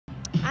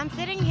I'm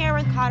sitting here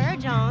with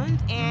Cardale Jones,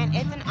 and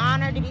it's an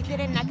honor to be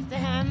sitting next to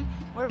him.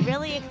 We're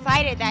really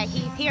excited that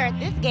he's here at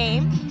this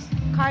game.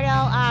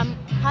 Cardale,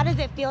 how does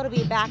it feel to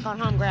be back on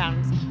home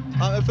grounds?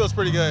 It feels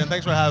pretty good, and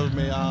thanks for having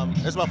me.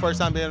 It's my first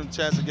time being a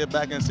chance to get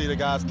back and see the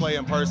guys play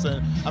in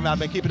person. I mean, I've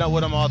been keeping up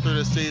with them all through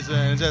the season,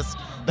 and just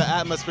the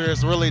atmosphere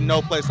is really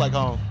no place like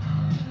home.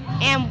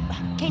 And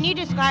can you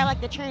describe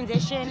like the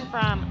transition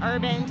from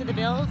Urban to the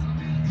Bills?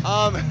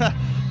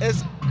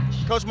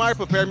 Coach Meyer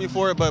prepared me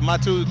for it, but my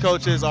two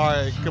coaches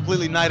are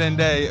completely night and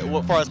day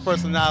as far as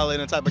personality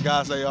and the type of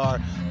guys they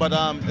are. But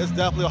it's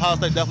definitely, Ohio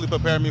State definitely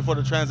prepared me for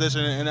the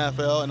transition in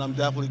NFL, and I'm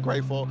definitely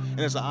grateful, and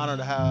it's an honor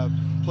to have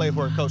played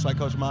for a coach like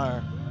Coach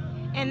Meyer.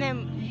 And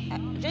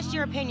then, just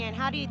your opinion,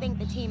 how do you think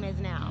the team is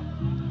now?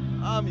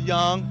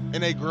 Young,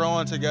 and they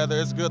growing together.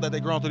 It's good that they're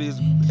going through these.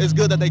 It's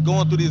good that they're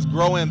going through these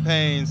growing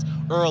pains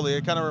early.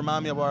 It kind of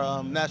reminds me of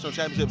our national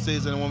championship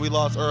season when we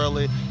lost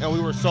early, and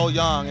we were so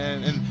young,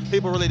 and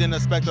people really didn't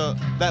expect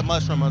that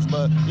much from us.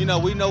 But you know,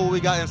 we know what we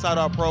got inside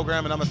our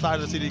program, and I'm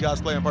excited to see these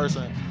guys play in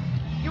person.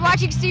 You're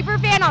watching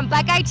Superfan on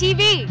Buckeye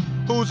TV.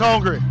 Who's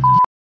hungry?